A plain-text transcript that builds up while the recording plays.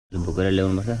बोकेर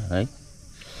ल्याउनुपर्छ है।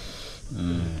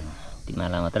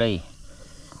 तिमाला मात्रै।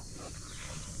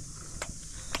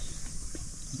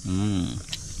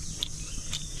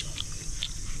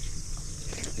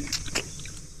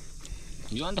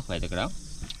 यो अन्त खुवाइ त केटा हो।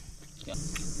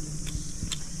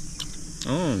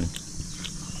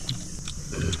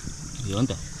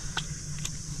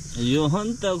 यो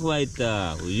अन्त खुवाइ त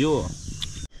यो।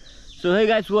 So hey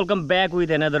guys, welcome back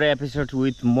with another episode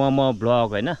with momo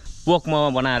blog होइन। पोक मोमो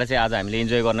बनाएर चाहिँ आज हामीले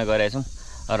इन्जोय गर्ने गरेका छौँ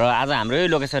र आज हाम्रो यही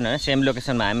लोकेसन होइन, सेम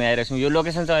लोकेसनमा हामी आइरहेको छौँ। यो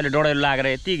लोकेसन चाहिँ अहिले डढेलो लागेर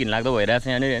यति घिनलाग्दो भइरहेको छ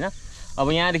यहाँनिर होइन।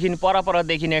 अब यहाँदेखि पर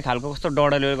देखिने खालको कस्तो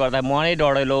डढेलोले गर्दा मनै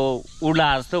डढेलो उड्ला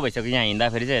जस्तो भइसक्यो यहाँ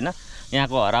हिँड्दाखेरि चाहिँ होइन।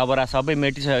 यहाँको हराभरा सबै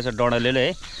मेटिसकेको छ डढेलोले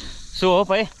है। सो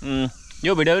होप है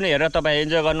यो भिडियो पनि हेरेर तपाईँ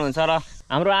इन्जोय गर्नुहुन्छ र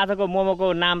हाम्रो आजको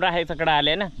मोमोको नाम राखेको छ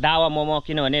केटाहरूले होइन, दावा मोमो।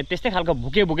 किनभने त्यस्तै खालको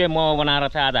भुके मोमो बनाएर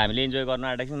चाहिँ आज हामीले इन्जोय गर्न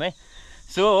आँटेको छौँ है।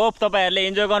 सो होप तपाईँहरूले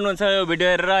इन्जोय गर्नुहुन्छ यो भिडियो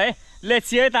हेरेर है। लेट्स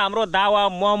सी है त हाम्रो दावा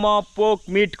मोमो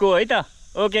पोक मिटको है त।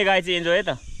 ओके गाइस, इन्जोय है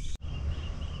त।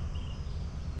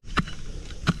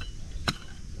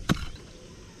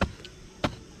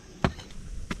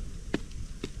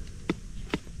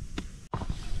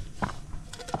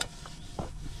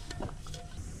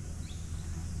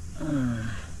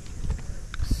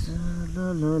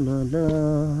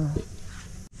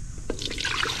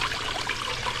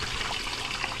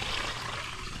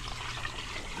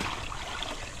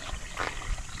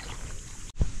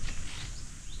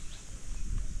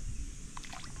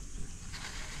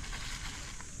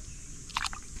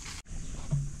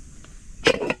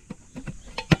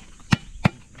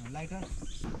 Lighter.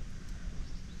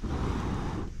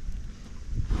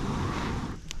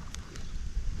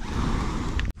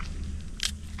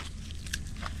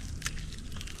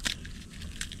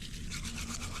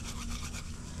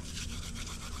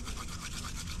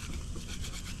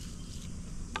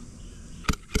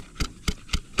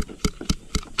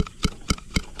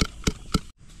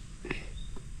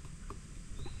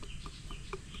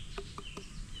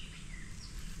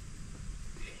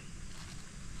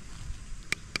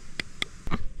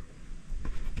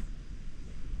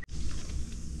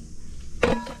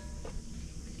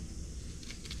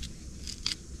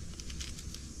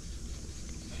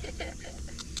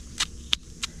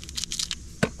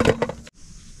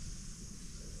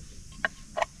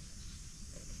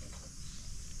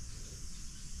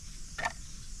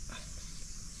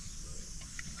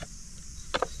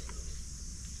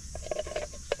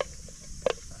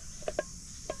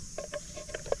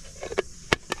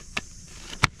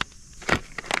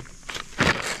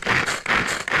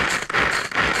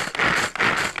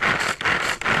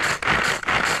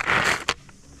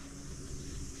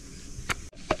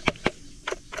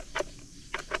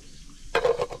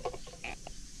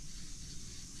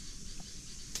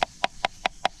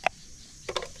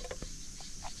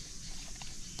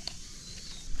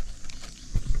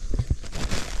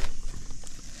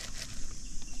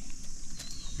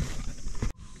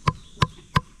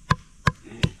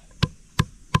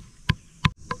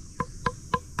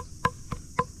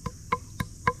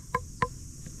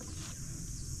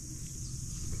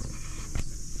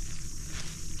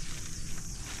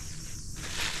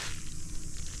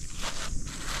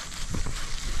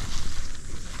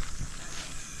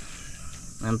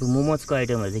 हाम्रो मोमोजको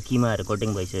आइटमहरू चाहिँ किमाहरू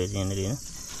कटिङ भइसकेको छ यहाँनिर होइन।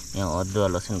 यहाँ अदुवा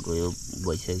लसुनको यो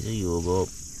भइसकेको छ, यो भयो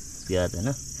प्याज होइन,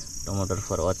 टमाटर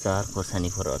फर अचार, खोर्सानी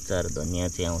फर अचार, धनियाँ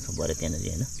चाहिँ आउँछ भरे त्यहाँनिर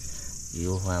होइन।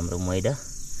 यो हो हाम्रो मैदा,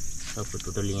 सबै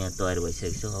टोटली यहाँ तयार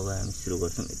भइसकेको छ। अब हामी सुरु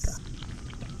गर्छौँ यता।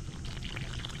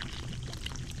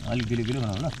 अलिक गिलो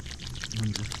बनाऊ ल।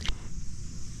 हुन्छ।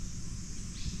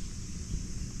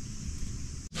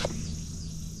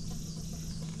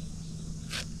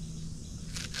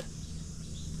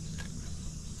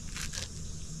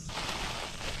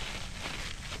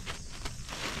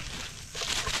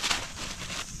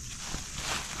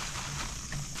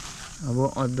 अब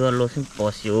अदुवा लसुन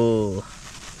पस्यो।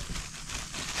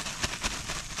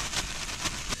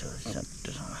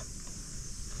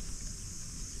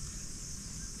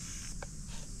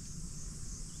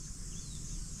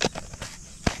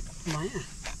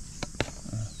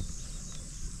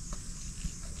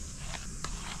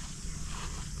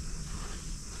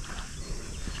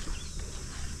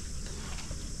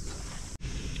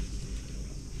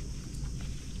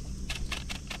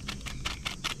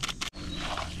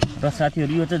 र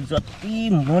साथीहरू यो चाहिँ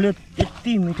जति मोल्यो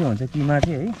त्यति मिठो हुन्छ किमा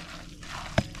चाहिँ है।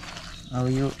 अब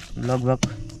यो लगभग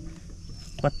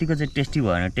कतिको चाहिँ टेस्टी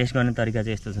भएन। टेस्ट गर्ने तरिका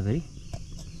चाहिँ यस्तो छ। फेरि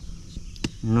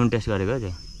नुन टेस्ट गरेको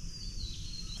चाहिँ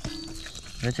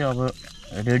यो चाहिँ अब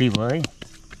रेडी भयो है।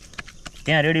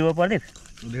 त्यहाँ रेडी भयो प्रदीप?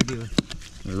 रेडी भयो।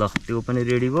 ल त्यो पनि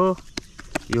रेडी भयो।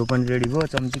 यो पनि रेडी भयो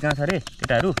चम्ची कहाँ छ रे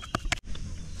केटाहरू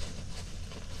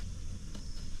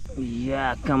या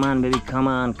कमान बेबी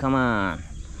कमान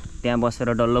त्यहाँ बसेर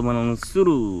डल्लो बनाउनु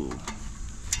सुरु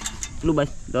लु भाइ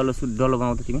डल्लो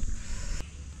बनाउ त तिमी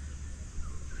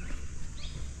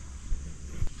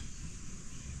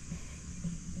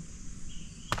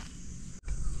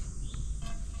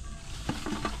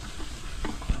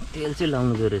तेल चाहिँ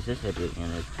लाउनु गयो रहेछ सायद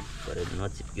यहाँनिर गरेर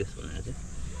नचिप्कियोस् भनेर चाहिँ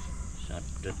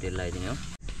सट्ट तेल लगाइदिने हो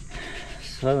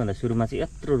सबैभन्दा सुरुमा चाहिँ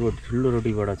यत्रो ठुलो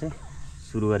रोटीबाट चाहिँ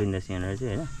सुरु गरिँदैछ यहाँनिर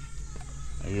चाहिँ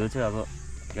होइन यो चाहिँ अब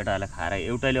केटाहरूलाई खाएर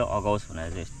एउटैले अगाओस् भनेर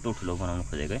चाहिँ यस्तो ठुलो बनाउनु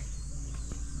खोजेको है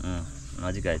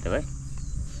नजिक आयो त भाइ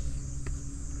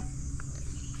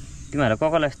तिमीहरूलाई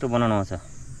कसलाई यस्तो बनाउनु आउँछ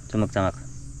चमक चमक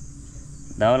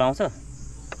दावालाई आउँछ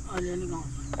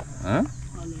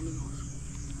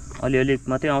अलिअलि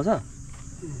मात्रै आउँछ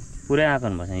पुरै आएको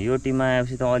हुनुपर्छ यो टिममा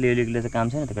आएपछि त अलिअलिले त काम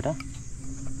छैन त केटा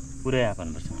पुरै आएको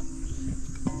हुनुपर्छ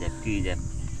झ्याप्की झ्याप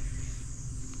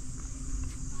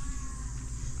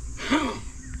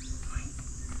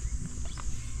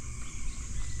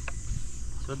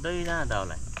सोध्दै जाँ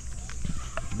दाउलाई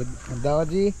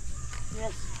दावाजी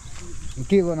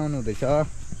के बनाउनु हुँदैछ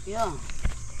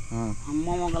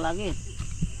मोमोको लागि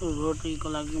रोटीको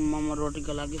लागि मोमो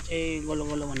रोटीको लागि चाहिँ गोलो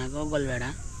गोलो बनाएको गोलभेडा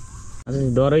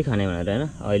डरै खाने भनेर होइन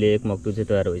अहिले एक मक्टु चाहिँ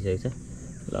तयार भइसकेको छ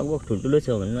लगभग ठुल्ठुलो छ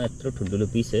भने यत्रो ठुल्ठुलो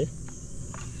पिस है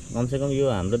कमसेकम यो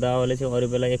हाम्रो दावाले चाहिँ अरू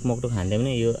बेला एक मक्टु खाँदै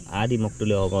पनि यो आधी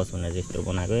मक्टुले अगाओस् भनेर चाहिँ यस्तो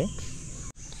बनाएको है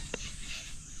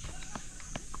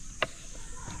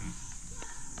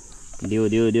दियो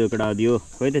केटा दियो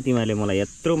खोइ त तिमीहरूले मलाई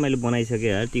यत्रो मैले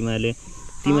बनाइसकेँ यार तिमीहरू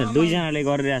दुईजनाले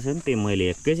गरिरहेको छु नि त्यही मैले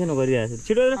एकैछिनमा गरिरहेको छु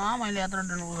छिटो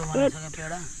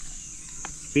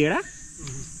पेडा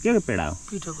के को पेडा हो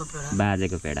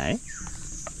बाजेको पेडा है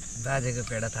बाजेको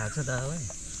पेडा थाहा छ दावा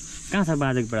कहाँ छ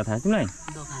बाजेको पेडा थाहा छ तिमीलाई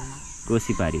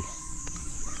कोसी पारी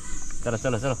चलो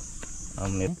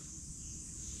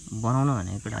बनाउनु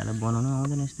भने केटाहरूलाई बनाउनु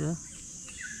आउँदैन यस्तो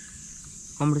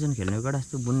कम्पिटिसन खेल्ने केटा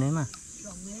जस्तो बुन्नेमा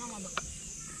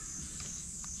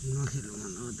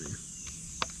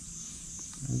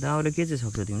दाउले के चाहिँ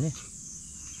सक्छौ तिमीले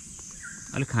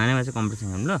अलिक खानेमा चाहिँ कम्पिटिसन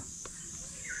खेल्नु ल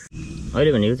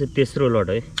अहिले भनेको चाहिँ तेस्रो लड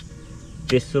है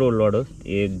तेस्रो लड हो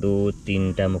 1 2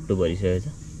 3टा मुक्टु भरिसकेको छ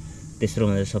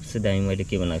तेस्रोमा चाहिँ सबसे दामी मैले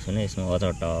के बनाएको छु भने यसमा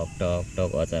अचार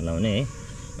टक अचार लाउने है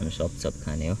अनि सब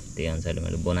खाने हो त्यही अनुसारले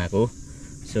मैले बनाएको हो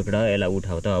सोकेटा यसलाई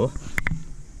उठाऊ त अब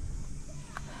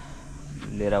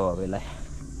लिएर अब यसलाई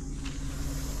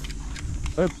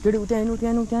केटी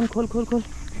उठाउनु खोल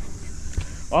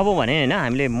अब भने होइन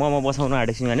हामीले मोमो बसाउनु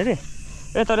आँटेको छौँ यहाँनिर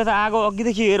तर त आगो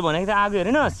अघिदेखि हेर भनेको त आगो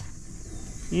हेरेनस्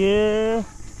ए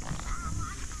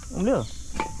उम्ल्यो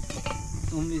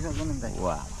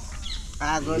वा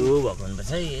आगो यो भएको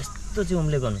हुनुपर्छ है यस्तो चाहिँ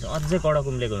उम्लेको हुनुपर्छ अझै कडक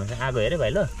उम्लेको हुनुपर्छ आगो हेरे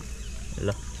भाइ ल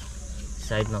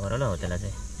साइडमा गर ल हो त्यसलाई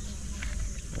चाहिँ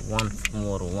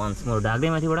वान्स मोर ढाक्दै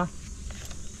माथिबाट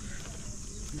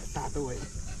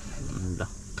ल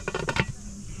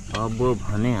अब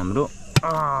भने हाम्रो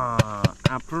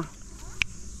आफ्टर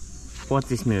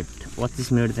 25 मिनट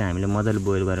चाहिँ हामीले मजाले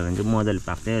बोइल गऱ्यो भने चाहिँ मजाले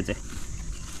पाक्दै चाहिँ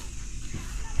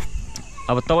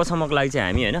अब तबसम्मको लागि चाहिँ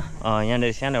हामी होइन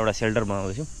यहाँनिर सानो एउटा सेल्टर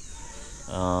बनाउँदैछौँ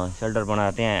सेल्टर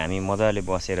बनाएर त्यहाँ हामी मजाले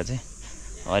बसेर चाहिँ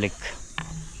अलिक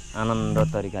आनन्द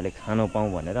तरिकाले खानु पाऊँ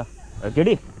भनेर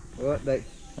केटी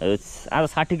आज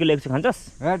 60 किलो ल्याएको छु खान्छस्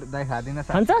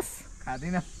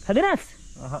खाँदिनस्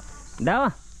दावा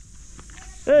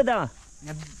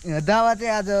दावा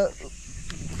चाहिँ आज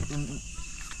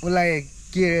उसलाई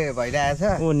के भइरहेछ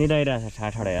ऊ निदाइरहेछ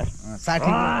ठाडा यार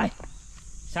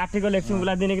 60 को ल्याएको छु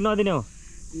उसलाई दिने कि नदिने हो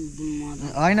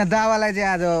होइन दावालाई चाहिँ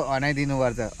आज हनाइदिनु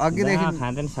पर्छ अघिदेखि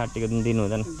खाँदैन 60 को दिनु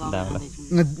हुँदैन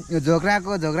दावालाई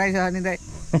झोक्राइ छ नि दाइ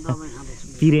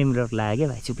पिरेम रोग लाग्यो क्या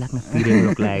भाइ चुप लाग्न पिरेम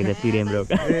रोग लाग्यो पिरेम रोग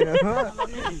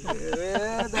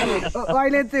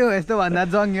अहिले चाहिँ हो यस्तो भन्दा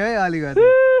जङ्ग्यो है अलिकति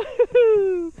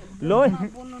लो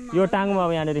यो टाङ्गोमा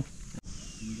अब यहाँनिर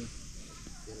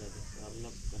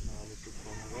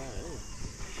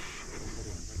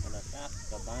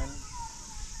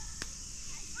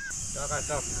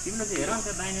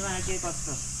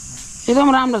एकदम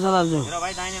राम्रो छ दाजु हेर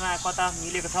भाइ दाहिनेमा कता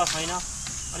मिलेको छ छैन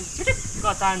अलिक चिटिक्क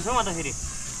चाहन्छौ म त फेरि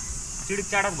चिटिक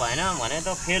चाटक भएन भने त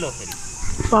फेल हो फेरि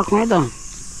पक्नु है त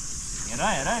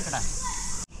हेर एकटा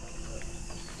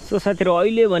सो साथीहरू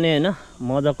अहिले भने होइन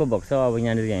मजाको भएको छ अब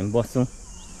यहाँनिर हामी बस्छौँ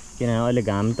किनभने अहिले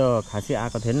घाम त खासै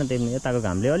आएको थिएन त्यही यताको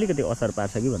घामले अलिकति असर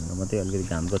पार्छ कि भनेर मात्रै अलिकति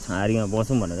घामको छारीमा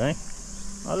बसौँ भनेर है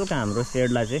हल्का हाम्रो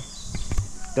सेडलाई चाहिँ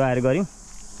तयार गऱ्यौँ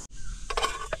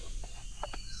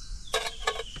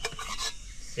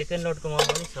सेकेन्ड लोडको मोमो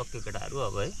पनि सक्यो केटाहरू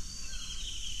अब है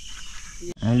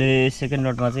हामीले सेकेन्ड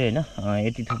लटमा चाहिँ हैन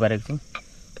यति थुपारेको छौँ।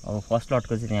 अब फर्स्ट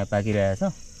लटको चाहिँ यहाँ पाकिरहेछ।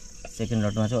 सेकेन्ड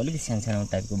लटमा चाहिँ अलिकति सानो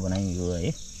टाइपको बनाइयो है।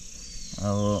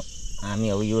 अब हामी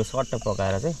अब यो सट्ट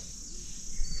पकाएर चाहिँ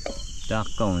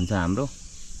टक्क हुन्छ हाम्रो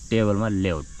टेबलमा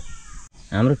लेआउट।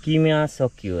 हाम्रो किमा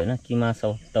सकियो हैन। किमा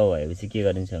सक्त भएपछि के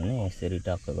गरिन्छ भने यसरी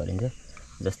टक्क गरिन्छ।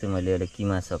 जस्तै मैले एउटा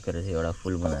किमा सकेर चाहिँ एउटा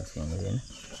फुल बनाएको छु यहाँनिर हैन।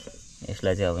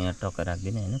 यसलाई चाहिँ अब यहाँ टक्क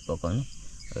राख्दिनँ हैन पकाउनु।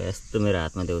 अब यस्तो मेरो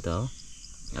हातमा देउता हो।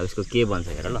 अब यसको के बन्छ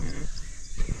हेर ल।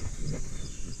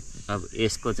 अब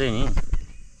यसको चाहिँ नि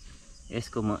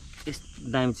यसको म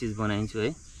यस्तो दामी चिज बनाइन्छु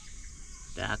है।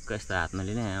 ट्याक्क यस्तो हातमा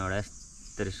लिने एउटा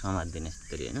यस्तरी समात्दिने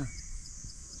यस्तरी हैन।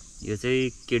 यो चाहिँ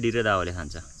केडी र दावाले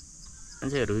खान्छ।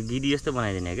 मान्छेहरू गिडी यस्तो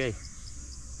बनाइदिने क्या।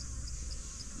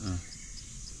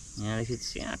 यहाँदेखि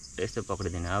स्याट यस्तो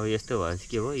पक्रिदिने। अब यस्तो भएपछि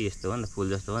के भयो यस्तो हो नि त फुल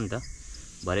जस्तो हो नि त।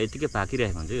 भरे यतिकै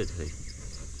पाकिरहेको हुन्छ यो चाहिँ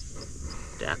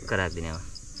ट्याक्क राखिदिने। अब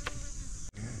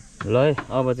ल है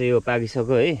अब चाहिँ यो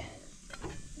पाकिसक्यो है।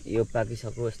 यो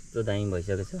पाकिसक्यो यस्तो दामी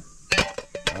भइसकेको छ।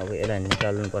 अब यसलाई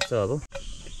निकाल्नुपर्छ। अब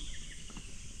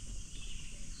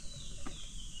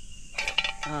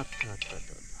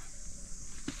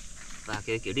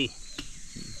पाक्यो केडी।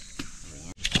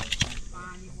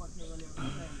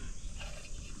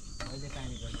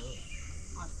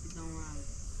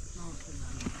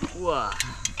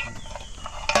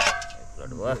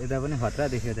 यता पनि खतरा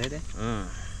देख्यो त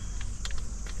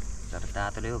तर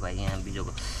तातोले हो भाइ यहाँ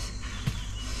बिजोको।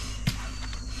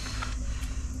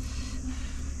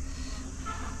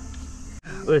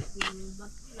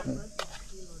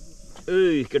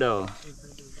 ओइ केटा हो।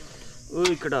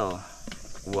 ओइ केटा हो।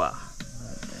 वाह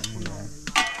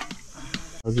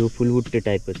अब यो फुलबुट्टे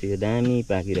टाइपको चाहिँ यो दामी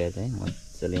पाकिरहेछ है।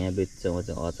 मजाले यहाँ बेच्छ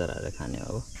मजा अचार हालेर खाने।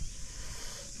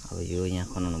 अब यो यहाँ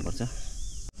खनाउनु पर्छ।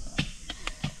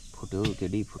 फुट्यो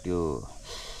केडी फुट्यो।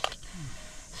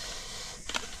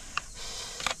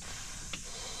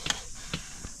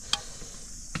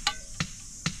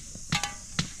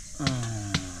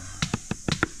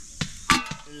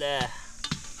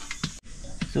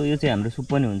 सो यो चाहिँ हाम्रो सुप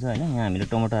पनि हुन्छ हैन। यहाँ हामीले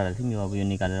टमाटर हालेको थियौँ। यो अब यो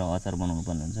निकालेर अचार बनाउनु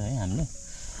पर्ने हुन्छ है हामीले।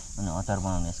 अनि अचार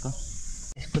बनाउने यसको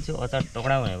चाहिँ अचार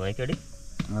टक्रा हुने भयो केडी।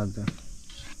 हजुर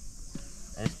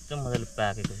यस्तो मजाले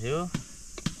पाकेको थियो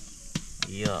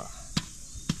यो।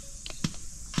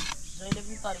 जहिले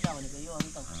पनि तरिका भनेको यो हो नि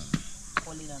त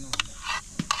पोलिरहनु हुन्छ।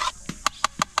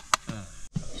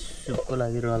 सुपको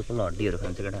लागि रलपल हड्डीहरू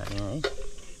खान्छ केटाहरूले है।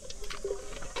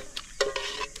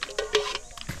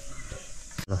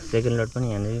 ल सेकेन्ड लट पनि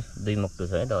यहाँनिर 2 मक्टु छ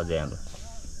है त अझै हाम्रो।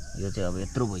 यो चाहिँ अब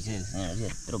यत्रो भइसकेको छ। यहाँ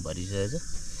चाहिँ यत्रो भरिसकेको छ।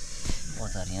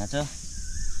 अचार यहाँ छ।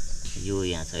 यो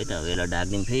यहाँ छ है त। अब यसलाई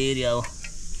ढाक्दिउँ फेरि। अब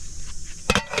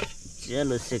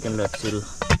चलो सेकेन्ड लट सुरु।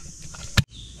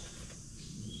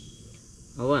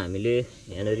 अब हामीले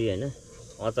यहाँनिर हैन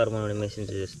अचार बनाउने मेसिन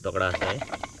चाहिँ यस्तो तगडा छ है।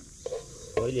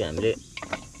 पहिले हामीले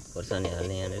खोर्सानी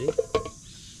हाल्ने यहाँनिर।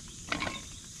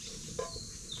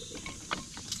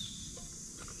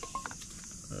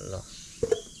 ल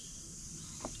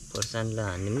खोर्सानीलाई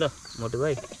हान्दिउँ ल मोटु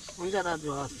भाइ। हुन्छ दाजु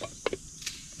हस्।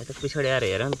 यता पछाडि आएर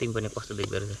हेर न तिमी पनि कस्तो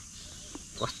देख्दो रहेछ।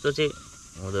 कस्तो चाहिँ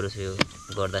हुँदो रहेछ यो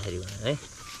गर्दाखेरि भनेर है।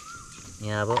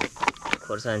 यहाँ अब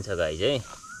खोर्सानी छ गाइज है।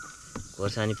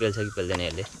 खोर्सानी पेल्छ कि पेल्दैन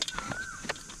यसले।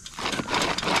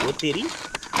 हो तेरी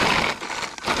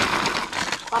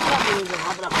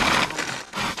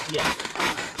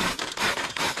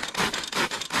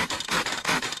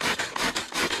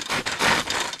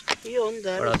यो हो नि त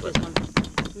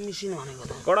मिसिन भनेको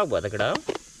त। कडक भयो त केटा हो।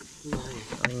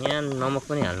 अनि यहाँ नमक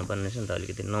पनि हाल्नुपर्ने रहेछ नि त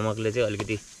अलिकति। नमकले चाहिँ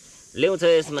अलिकति ल्याउँछ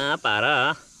यसमा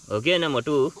पारा हो कि होइन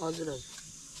मोटु। हजुर हजुर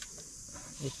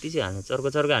यति चाहिँ हाल्नु। चर्को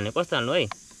हाल्ने कस्तो हाल्नु है।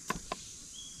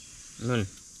 नुन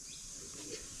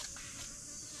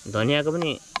धनियाको पनि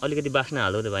अलिकति बास्ना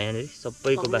हाल्नु त भाइ। यहाँनिर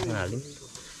सबैको बास्ना हालिदिउँ।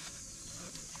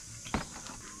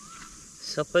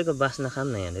 सबैको बास्ना खाम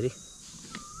न यहाँनिर।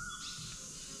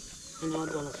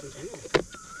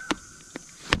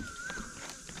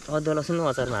 अदुवा लसुन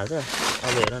अचारमा हाल्छ।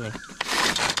 अब हेर नि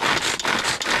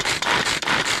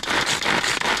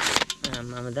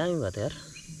आमा दामी भयो त यार।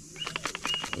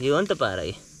 यो हो नि त पारा।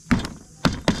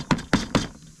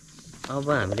 अब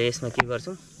हामीले यसमा के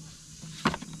गर्छौँ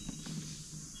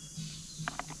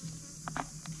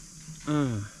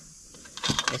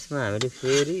यसमा हामीले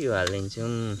फेरि यो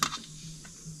हालिदिन्छौँ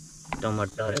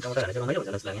टमाटर। टमाटर हालेर रमाइलो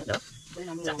हुन्छ जस्तो लाग्यो नि त।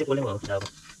 चाँच्चै पोल्ने भयो अब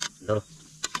धरो।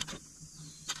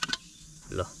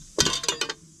 ल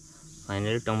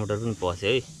फाइनली टमाटर पनि पस्यो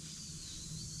है।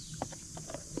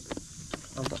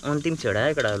 अब अन्तिम छेडा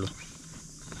है केटा। लु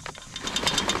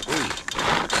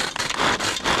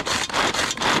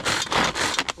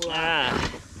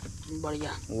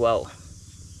बढिया। वाउ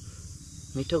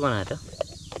मिठो गनायो त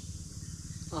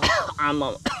आमा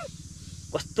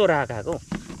कस्तो राख आएको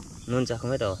नुन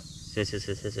चाखौँ है त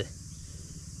से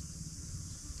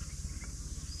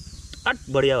आट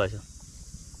बढिया भएछ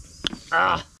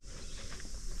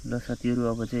ल साथीहरू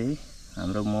अब चाहिँ है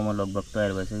हाम्रो मोमो लगभग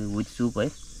तयार भइसक्यो विथ सुप है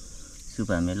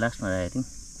सुप हामीले लास्टमा राखेको थियौँ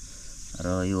र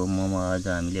यो मोमो अझ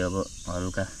हामीले अब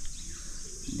हल्का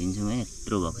दिन्छौँ है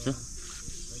यत्रो भएको छ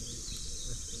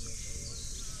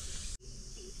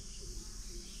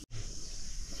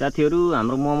साथीहरू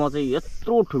हाम्रो मोमो चाहिँ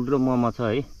यत्रो ठुल्ठुलो मोमो छ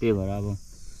है त्यही भएर अब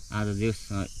आज जस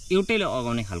एउटैले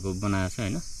अगाउने खालको बनाएको छ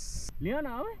हैन लियो न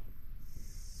अब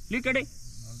लिकेडै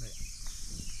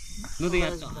लु त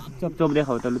यहाँ चोप्दै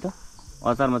खाऊ त लु त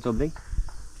अचारमा चोप्दै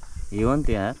यो हो नि त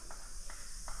यार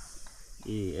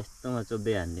ए यस्तोमा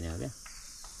चोप्दै हान्दिने हो क्या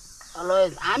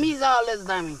अलवेज हामी अलवेज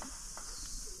दामी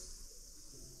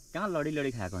कहाँ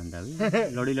लडी खाएको अन्त अब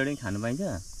लडी खानु पाइन्छ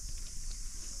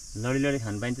लडी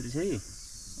खानु पाइन्छ त्यसै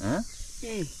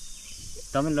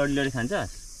तपाईँ लडी खान्छ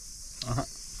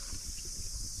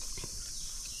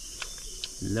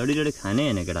लडी खाने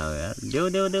होइन केटा हो यार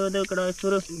देऊ केटा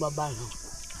सुरु बब्बा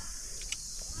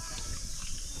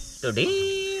त्यो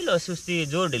ढिलो सुस्ती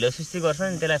जोर ढिलो सुस्ती गर्छ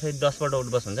नि त्यसलाई फेरि 10 पल्ट उठ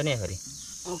बस हुन्छ नि फेरि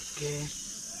ओके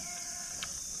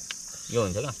यो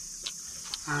हुन्छ क्या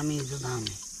हामी जो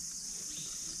दामी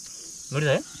मिठो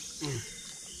है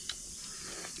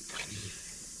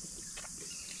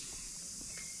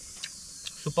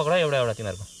सुप पक्रा एउटा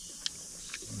तिमीहरूको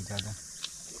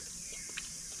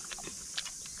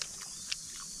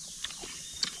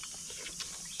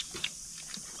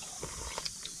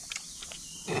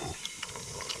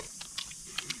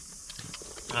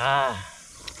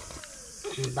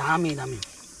दामी दामी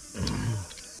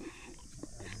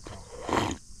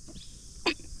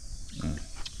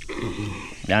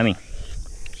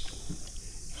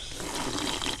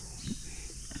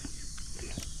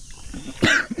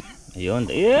यो नि त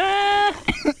ए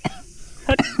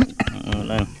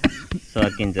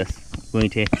सकिन्छ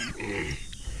गुइठे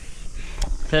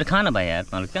फेरि खान भाइ यार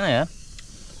मलाई कहाँ यार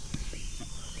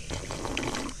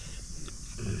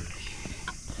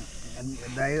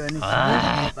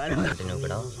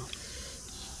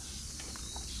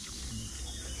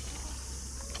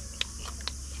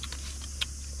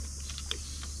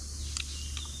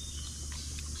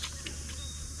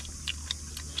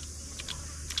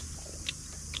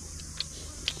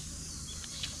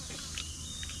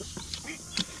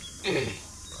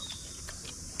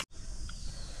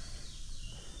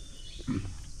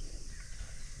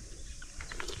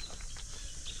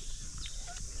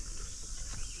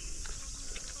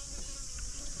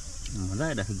मजा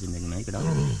आइरहेको जिन्दगीमा है केटा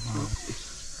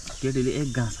केटीले एक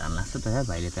घाँस हाल्नु लाग्छ त यार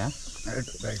भाइले त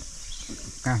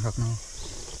कहाँ सक्नु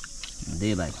दे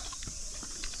भाइ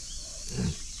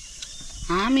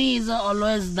हामी इज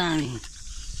अलवेज दामी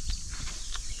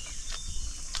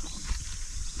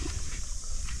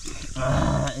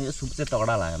यो सुप चाहिँ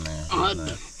तगडा लाग्यो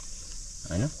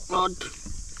होइन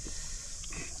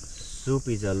सुप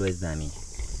इज अलवेज दामी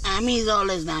हामी इज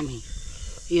अलवेज दामी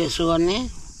यसो गर्ने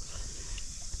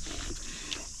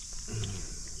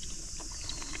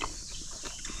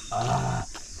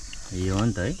यो हो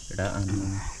नि त है एउटा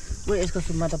ओ यसको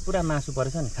सुपमा त पुरा मासु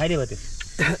परेछ नि खाइदियो त्यो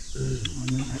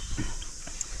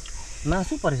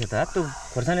मासु परेछ त त्यो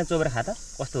खोर्सानी चोबेर खा त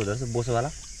कस्तो हुँदो रहेछ बोसोवाला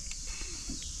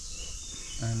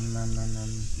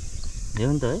यो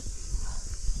हो नि त है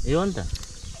यो हो नि त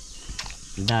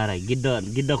दारा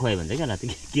गिद्ध खुवायो भन्छ क्या लाति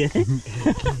के अरे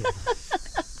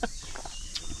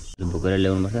भुकेर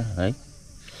ल्याउनुपर्छ है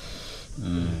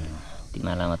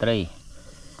तिमीलाई मात्रै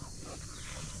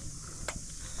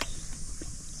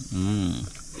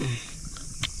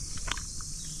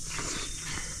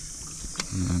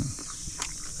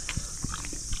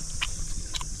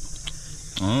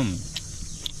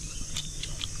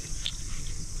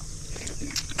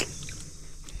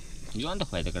यो अन्त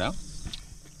खुवाइ त केटा हो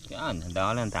क्या अन्त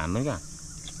दावाले अन्त हाम्रो क्या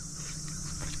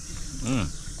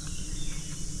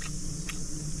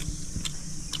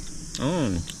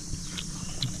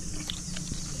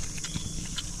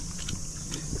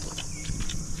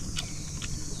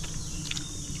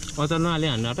अचार नहाले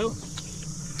हान्नु आँटो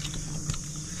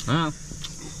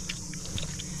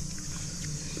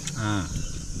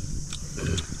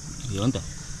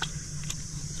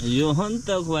यो हो नि त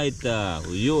खुवाइ त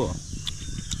यो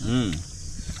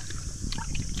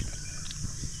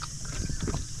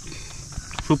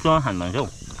सुपसँग खानु भन्छ हौ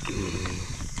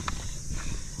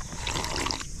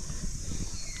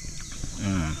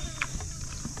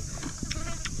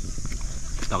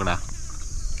तगडा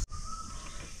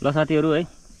ल साथीहरू है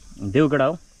देउ केटा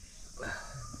हो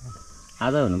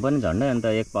आज हुनु पनि झन्डै अन्त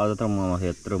 1 पाउ जत्रो मोमो थियो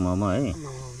यत्रो मोमो है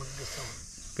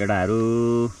केटाहरू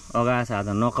अगास आज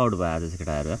नकआउट भयो आज चाहिँ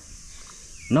केटाहरू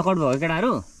नकआउट भयो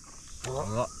केटाहरू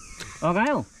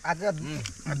अगायो आज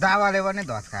दावाले पनि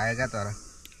धस खायो क्या तर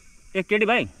ए केटी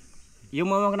भाइ यो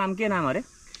मोमोको नाम के नाम अरे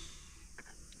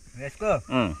यसको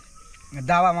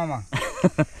दावा मोमो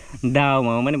दावा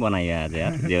मोमो पनि बनाइयो आज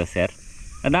यार जे होस् यार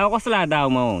दावा कस्तो लाग्यो दावा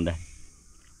मोमो हुँदा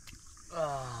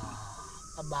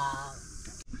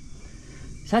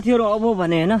साथीहरू अब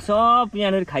भने होइन सब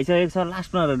यहाँनिर खाइसकेको छ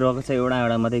लास्टमा रहेको छ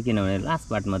एउटा मात्रै किनभने लास्ट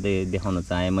पार्ट मात्रै देखाउन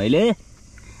चाहेँ मैले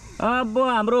अब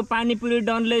हाम्रो पानीपुरी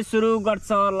डनले सुरु गर्छ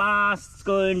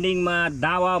लास्टको एन्डिङमा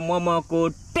दावा मोमोको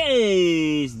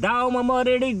टेस्ट दावा मोमो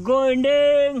रेडी गो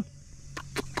एन्डिङ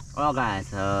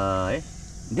अगाएछ है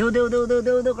देऊ देऊ देऊ देऊ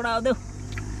देऊ देऊ कडा देऊ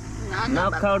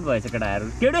नकआउट भएछ केटाहरू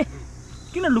केटी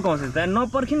किन लुकाउँछ त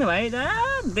नपर्खिने भाइ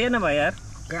दिएन भाइ यार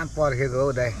कहाँ पर्खेको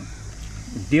हौ दाइ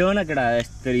दियो न केटा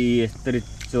यस्तरी यस्तरी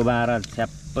चोबाएर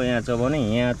छ्याप्प यहाँ चोबाउने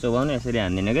यहाँ चोबाउने यसरी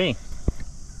हान्दिनँ कि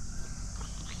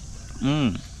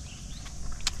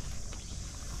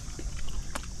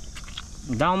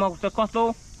दाउमा चाहिँ कस्तो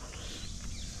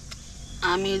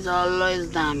Ami is always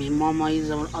dummy. Mama is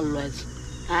always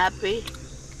happy.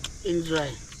 Enjoy.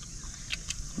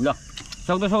 ल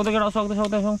सक्दै सक्दै केटा सक्दै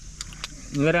सक्दै सक्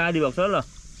मेरो आधी भएको छ ल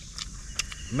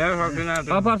मेरो सक्दिन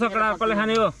अफर छ केटा कसले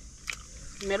खाने हो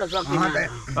मेरो सक्दिन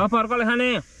अफर कसले खाने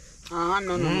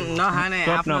नखाने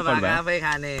आफ्नो भाग आफै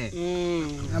खाने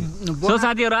सो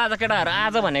साथीहरू आज केटाहरू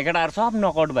आज भने केटाहरू सब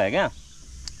नकआउट भयो क्या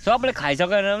सबले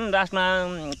खाइसकेर लास्टमा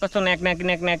कस्तो न्याक न्याक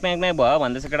न्याक न्याक न्याक न्याक भयो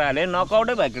भन्दैछ केटाहरूले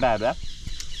नकआउटै भयो केटाहरू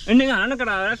इन्डिङ हाल न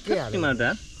केटाहरू कतिमा त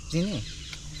चिनी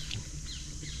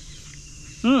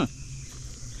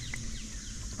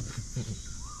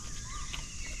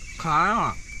खायो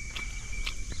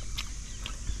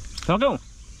सक्यौ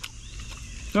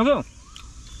सक्यौ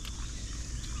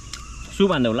सुप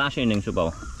हान्देऊ लास्ट इन्डिङ सुप अब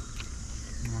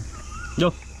जो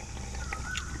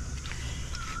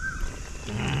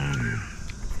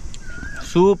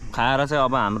सुप खाएर चाहिँ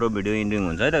अब हाम्रो भिडियो इन्डिङ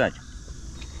हुन्छ है त गाइस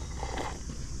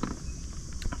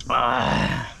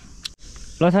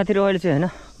ल साथीहरू अहिले चाहिँ होइन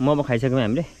मोमो खाइसक्यौँ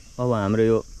हामीले अब हाम्रो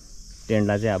यो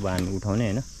टेन्टलाई चाहिँ अब हामी उठाउने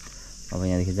होइन अब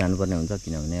यहाँदेखि जानुपर्ने हुन्छ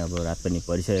किनभने अब रात पनि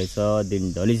परिसकेको छ दिन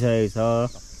ढलिसकेको छ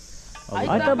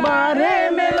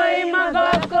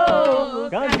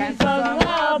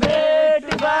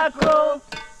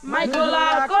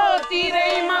माइकोलाको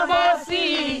तिरैमा बसी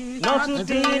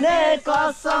नछुटिने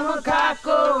कसम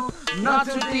खाको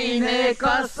नछुटिने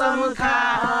कसम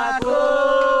खाको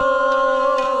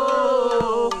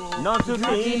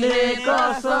नछुटिने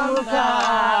कसम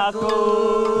खाको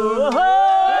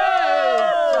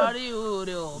चढी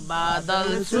उड्यो बादल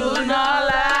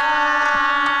छुनलाई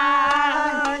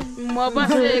म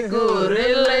बसेको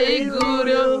रेलै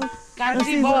गुर्यो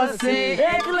कान्छी बसे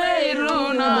एक्लै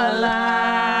रुनलाई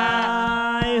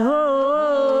हो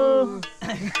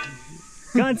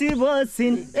कान्छी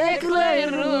बसिन् एक्लै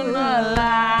रुनलाई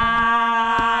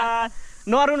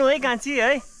नरुनु है कान्छी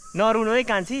है नरुनु है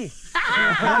कान्छी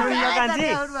नरुनु न कान्छी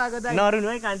नरुनु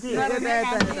है कान्छी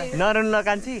नरुनु न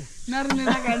कान्छी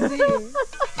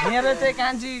मेरो चाहिँ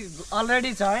कान्छी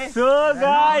अलरेडी छ है सो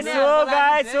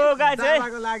गाइस है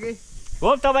हो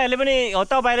तपाईहरुले पनि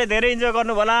तपाईहरुले धेरै इन्जोय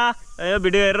गर्नु होला यो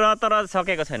भिडियो हेरेर तर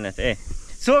सकेको छैन ए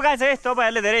सो गाइस है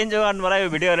तपाईहरुले धेरै इन्जोय गर्नु होला यो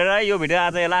भिडियो हेरेर यो भिडियो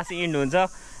आज लास्ट इन्ड हुन्छ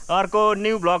अर्को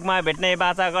न्यू ब्लगमा भेट्ने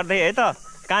बाचा गर्दै है त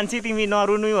कान्छी तिमी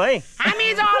नरुनु है हामी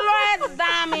अलवेज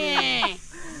दामी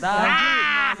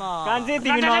कान्छी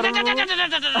तिमी नरुनु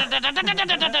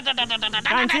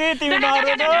कान्छी तिमी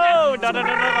नरुनु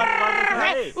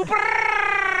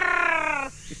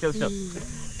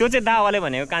त्यो चाहिँ दावाले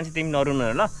भनेको कान्छी तिमी नरुनु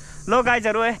ल ल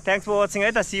गाइजहरु है थ्यांक्स फर वाचिङ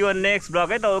है त सी यू नेक्स्ट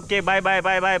ब्लग है त okay bye bye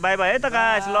bye bye bye bye है त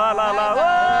गाइस ल ल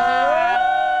ल